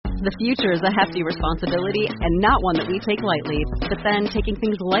The future is a hefty responsibility and not one that we take lightly. But then taking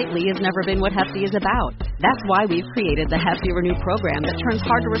things lightly has never been what Hefty is about. That's why we've created the Hefty Renew program that turns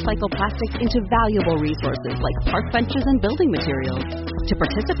hard-to-recycle plastics into valuable resources like park benches and building materials. To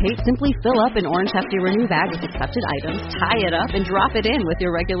participate, simply fill up an orange Hefty Renew bag with accepted items, tie it up, and drop it in with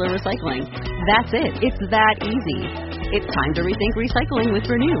your regular recycling. That's it. It's that easy. It's time to rethink recycling with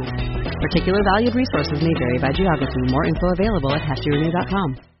Renew. Particular valued resources may vary by geography. More info available at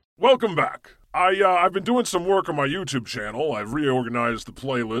heftyrenew.com. Welcome back. I've been doing some work on my YouTube channel. I've reorganized the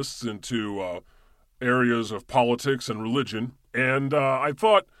playlists into areas of politics and religion, and I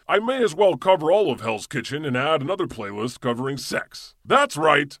thought I may as well cover all of Hell's Kitchen and add another playlist covering sex. That's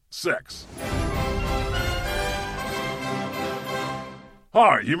right, sex.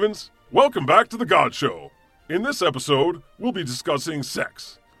 Hi, humans. Welcome back to The God Show. In this episode, we'll be discussing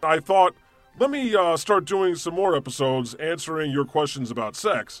sex. I thought, let me start doing some more episodes answering your questions about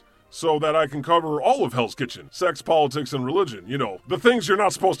sex, so that I can cover all of Hell's Kitchen. Sex, politics, and religion. You know, the things you're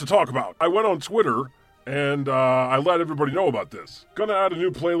not supposed to talk about. I went on Twitter, and I let everybody know about this. Gonna add a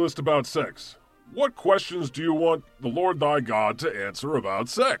new playlist about sex. What questions do you want the Lord thy God to answer about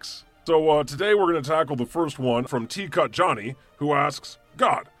sex? So today we're gonna tackle the first one from T-Cut Johnny, who asks,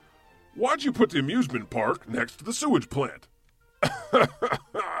 God, why'd you put the amusement park next to the sewage plant?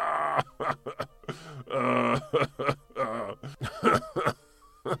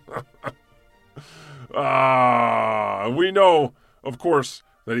 We know, of course,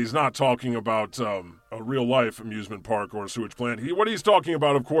 that he's not talking about a real-life amusement park or a sewage plant. What he's talking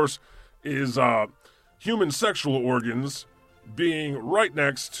about, of course, is human sexual organs being right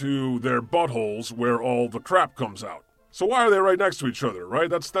next to their buttholes where all the crap comes out. So why are they right next to each other, right?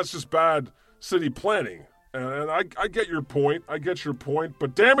 That's just bad city planning. And I get your point,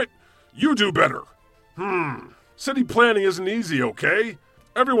 but damn it, you do better. City planning isn't easy, okay?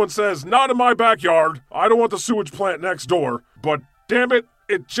 Everyone says, not in my backyard, I don't want the sewage plant next door, but damn it,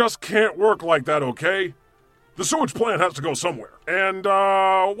 it just can't work like that, okay? The sewage plant has to go somewhere. And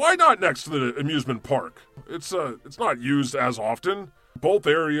why not next to the amusement park? It's not used as often. Both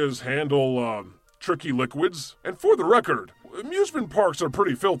areas handle tricky liquids. And for the record, amusement parks are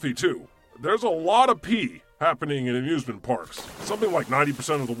pretty filthy too. There's a lot of pee happening in amusement parks. Something like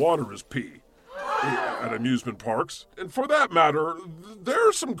 90% of the water is pee at amusement parks. And for that matter, there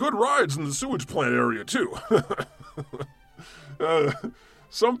are some good rides in the sewage plant area too.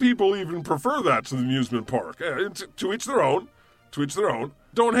 Some people even prefer that to the amusement park. To each their own. To each their own.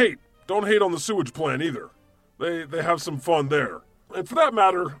 Don't hate on the sewage plant either. They have some fun there. And for that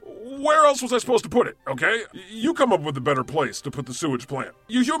matter, where else was I supposed to put it, okay? You come up with a better place to put the sewage plant.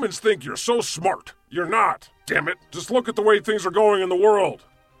 You humans think you're so smart. You're not. Damn it. Just look at the way things are going in the world.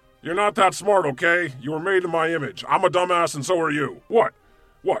 You're not that smart, okay? You were made in my image. I'm a dumbass and so are you. What?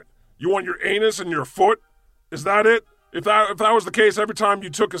 You want your anus in your foot? Is that it? If that was the case, every time you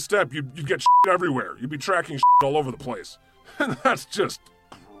took a step, you'd get shit everywhere. You'd be tracking shit all over the place. And that's just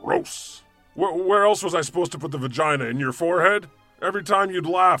gross. Where else was I supposed to put the vagina? In your forehead? Every time you'd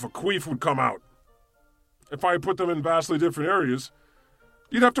laugh, a queef would come out. If I put them in vastly different areas,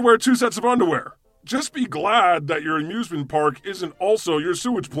 you'd have to wear 2 sets of underwear. Just be glad that your amusement park isn't also your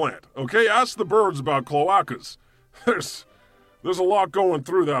sewage plant, okay? Ask the birds about cloacas. There's a lot going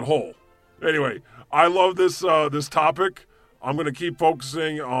through that hole. Anyway, I love this topic. I'm going to keep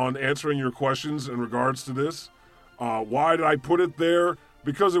focusing on answering your questions in regards to this. Why did I put it there?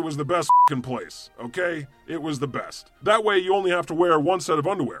 Because it was the best f***ing place, okay? It was the best. That way you only have to wear 1 set of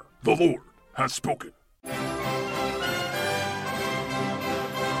underwear. The Lord has spoken.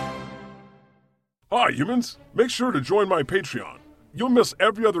 Hi, humans. Make sure to join my Patreon. You'll miss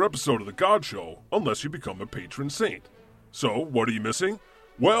every other episode of The God Show unless you become a patron saint. So, what are you missing?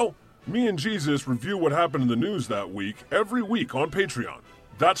 Well, me and Jesus review what happened in the news that week every week on Patreon.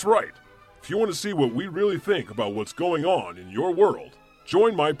 That's right. If you want to see what we really think about what's going on in your world,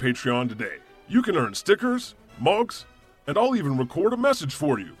 join my Patreon today. You can earn stickers, mugs, and I'll even record a message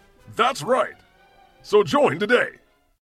for you. That's right. So join today.